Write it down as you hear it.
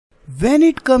When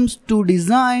it comes to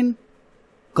design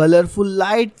colorful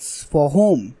lights for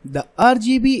home, the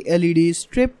RGB LED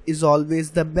strip is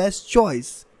always the best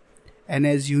choice. And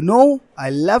as you know, I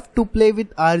love to play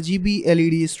with RGB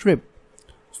LED strip.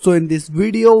 So in this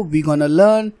video, we're gonna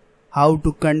learn how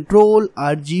to control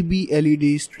RGB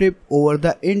LED strip over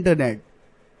the internet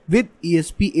with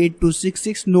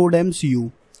ESP8266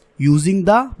 Nodemcu using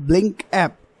the BLYNK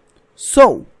app.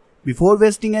 So before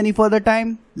wasting any further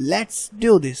time, let's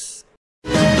do this.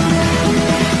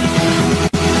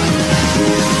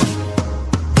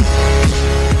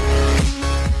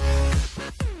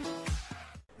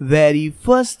 Very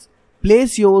first,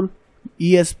 place your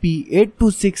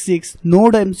ESP8266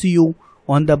 Nodemcu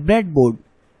on the breadboard.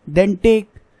 Then take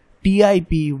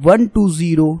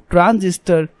TIP120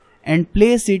 transistor and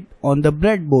place it on the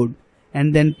breadboard,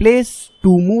 and then place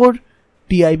two more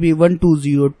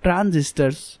TIP120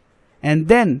 transistors, and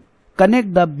then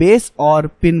connect the base or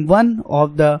pin 1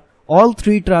 of the all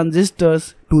three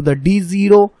transistors to the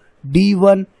D0,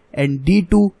 D1 and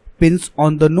D2 pins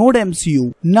on the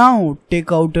Nodemcu. Now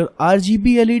take out your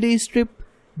RGB LED strip,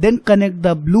 then connect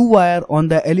the blue wire on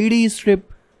the LED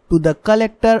strip to the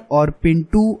collector or pin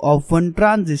 2 of one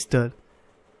transistor,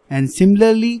 and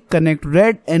similarly connect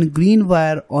red and green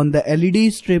wire on the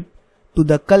LED strip to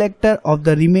the collector of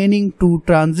the remaining two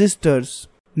transistors.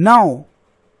 Now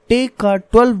take a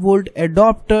 12 volt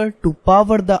adapter to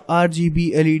power the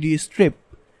RGB LED strip.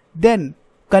 Then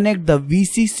connect the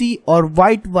VCC or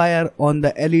white wire on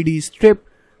the LED strip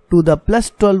to the plus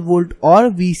 12 volt or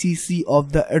VCC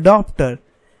of the adapter.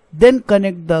 Then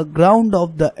connect the ground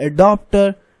of the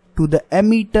adapter to the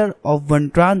emitter of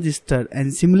one transistor,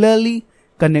 and similarly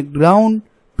connect ground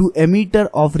to emitter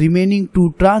of remaining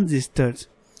two transistors.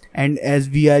 And as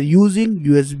we are using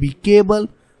USB cable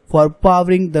for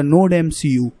powering the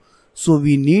Nodemcu, so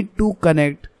we need to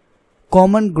connect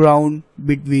common ground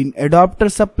between adapter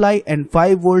supply and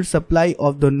 5 volt supply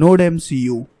of the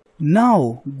Nodemcu.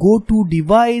 Now go to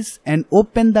device and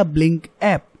open the BLYNK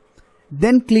app.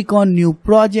 Then click on new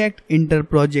project, enter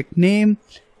project name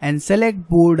and select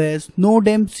board as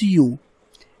Nodemcu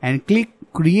and click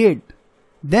create.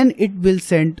 Then it will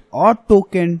send auth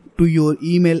token to your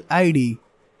email ID.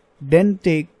 Then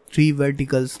take 3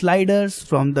 vertical sliders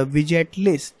from the widget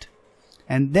list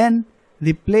and then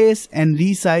replace and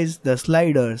resize the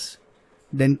sliders.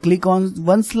 Then click on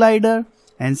one slider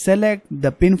and select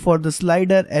the pin for the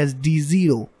slider as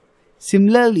D0.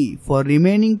 Similarly for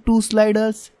remaining two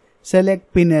sliders,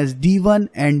 select pin as D1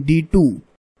 and D2.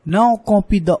 Now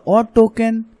copy the auth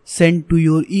token, send to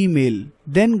your email.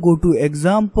 Then go to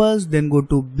examples, then go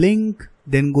to BLYNK,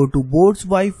 then go to board's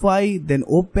Wi-Fi, then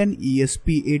open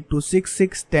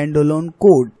ESP8266 standalone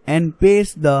code and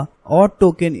paste the auth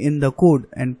token in the code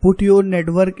and put your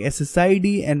network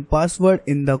SSID and password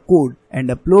in the code and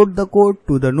upload the code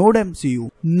to the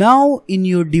Nodemcu. Now in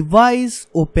your device,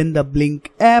 open the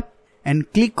BLYNK app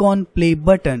and click on play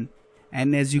button.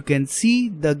 And as you can see,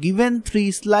 the given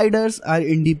 3 sliders are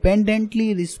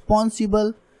independently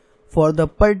responsible for the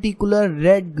particular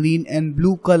red, green and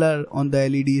blue color on the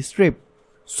LED strip.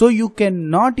 So you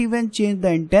cannot even change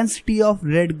the intensity of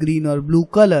red, green or blue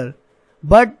color,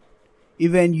 but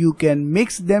even you can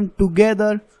mix them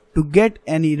together to get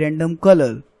any random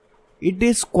color. It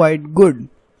is quite good.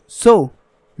 So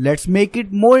let's make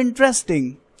it more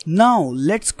interesting. Now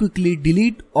let's quickly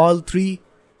delete all 3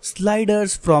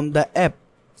 sliders from the app,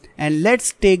 and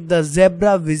let's take the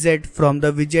zebra widget from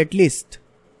the widget list.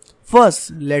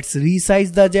 First, let's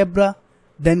resize the zebra,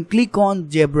 then click on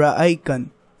zebra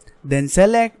icon. Then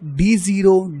select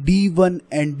D0, D1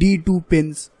 and D2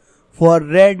 pins for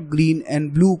red, green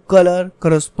and blue color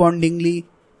correspondingly,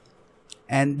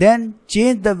 and then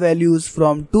change the values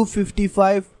from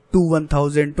 255 to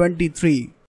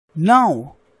 1023.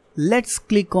 Now let's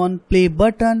click on play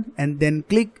button and then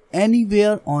click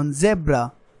anywhere on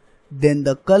zebra. Then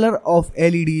the color of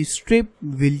LED strip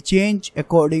will change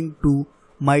according to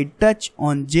my touch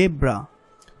on zebra.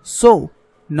 So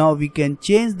now we can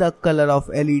change the color of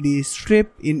LED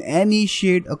strip in any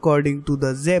shade according to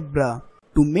the zebra.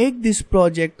 To make this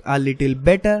project a little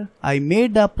better, I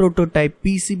made a prototype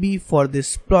PCB for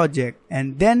this project,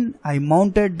 and then I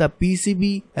mounted the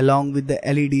PCB along with the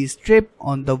LED strip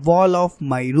on the wall of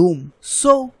my room.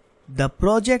 So the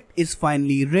project is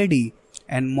finally ready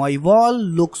and my wall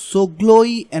looks so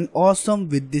glowy and awesome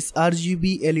with this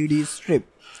RGB LED strip,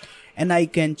 and I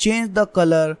can change the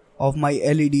color of my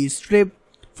LED strip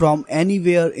from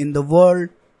anywhere in the world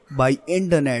by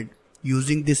internet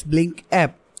using this BLYNK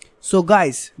app. So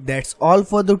guys, that's all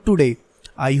for today.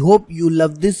 I hope you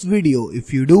love this video.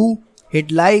 If you do,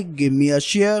 hit like, give me a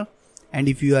share, and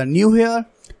if you are new here,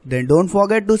 then don't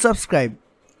forget to subscribe.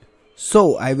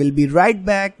 So I will be right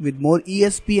back with more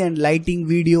ESP and lighting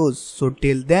videos. So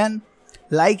till then,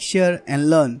 like, share and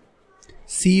learn.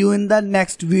 See you in the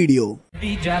next video.